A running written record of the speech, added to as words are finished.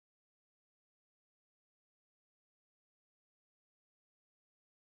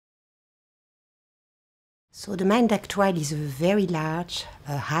So the MINDACT trial is a very large,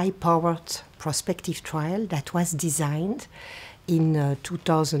 high-powered prospective trial that was designed in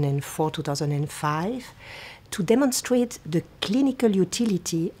 2004-2005 to demonstrate the clinical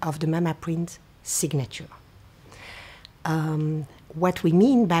utility of the MammaPrint signature. What we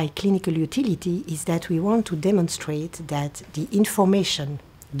mean by clinical utility is that we want to demonstrate that the information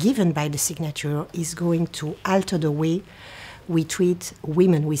given by the signature is going to alter the way we treat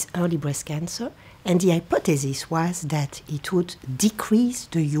women with early breast cancer, and the hypothesis was that it would decrease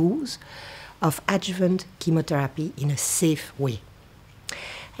the use of adjuvant chemotherapy in a safe way.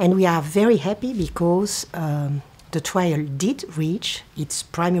 And we are very happy because the trial did reach its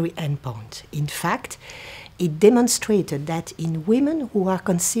primary endpoint. In fact, it demonstrated that in women who are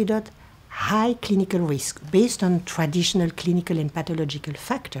considered high clinical risk based on traditional clinical and pathological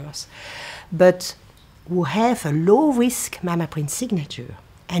factors, but who have a low-risk MammaPrint signature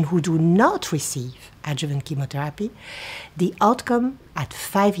and who do not receive adjuvant chemotherapy, the outcome at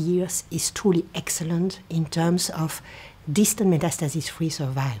 5 years is truly excellent in terms of distant metastasis-free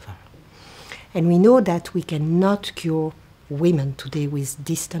survival. And we know that we cannot cure women today with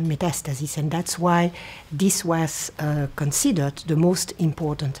distant metastasis, and that's why this was considered the most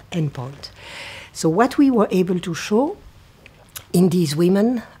important endpoint. So what we were able to show in these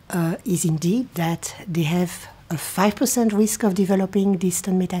women is indeed that they have a 5% risk of developing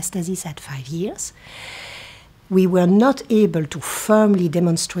distant metastasis at 5 years. We were not able to firmly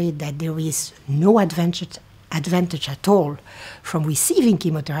demonstrate that there is no advantage at all from receiving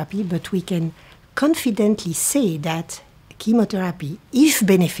chemotherapy, but we can confidently say that chemotherapy, if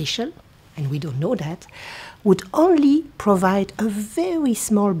beneficial, and we don't know that, would only provide a very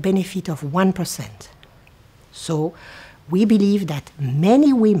small benefit of 1%. So we believe that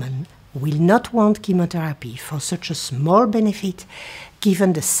many women will not want chemotherapy for such a small benefit,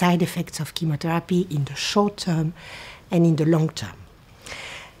 given the side effects of chemotherapy in the short term and in the long term.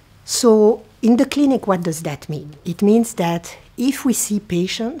 So in the clinic, what does that mean? It means that if we see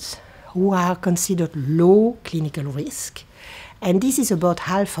patients who are considered low clinical risk, and this is about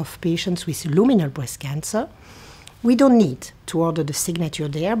half of patients with luminal breast cancer, we don't need to order the signature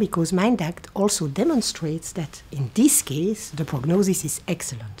there because MINDACT also demonstrates that in this case the prognosis is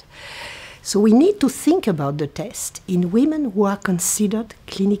excellent. So we need to think about the test in women who are considered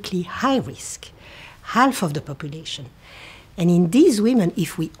clinically high risk, half of the population. And in these women,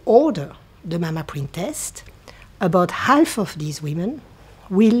 if we order the MammaPrint test, about half of these women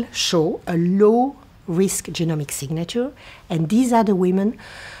will show a low risk genomic signature, and these are the women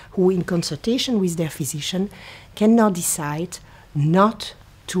who, in consultation with their physician, can now decide not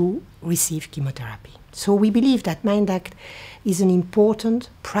to receive chemotherapy. So we believe that MINDACT is an important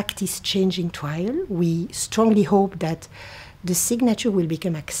practice-changing trial. We strongly hope that the signature will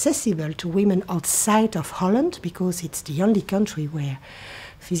become accessible to women outside of Holland, because it's the only country where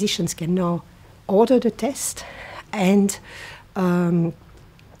physicians can now order the test. And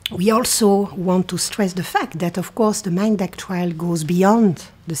we also want to stress the fact that, of course, the MINDACT trial goes beyond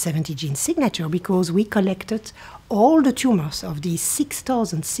the 70-gene signature, because we collected all the tumors of these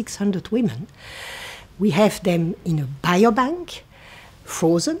 6,600 women. We have them in a biobank,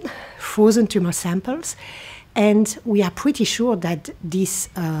 frozen tumor samples, and we are pretty sure that this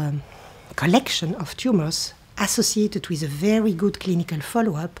collection of tumors associated with a very good clinical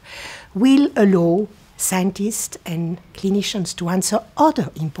follow-up will allow scientists and clinicians to answer other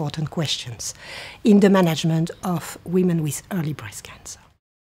important questions in the management of women with early breast cancer.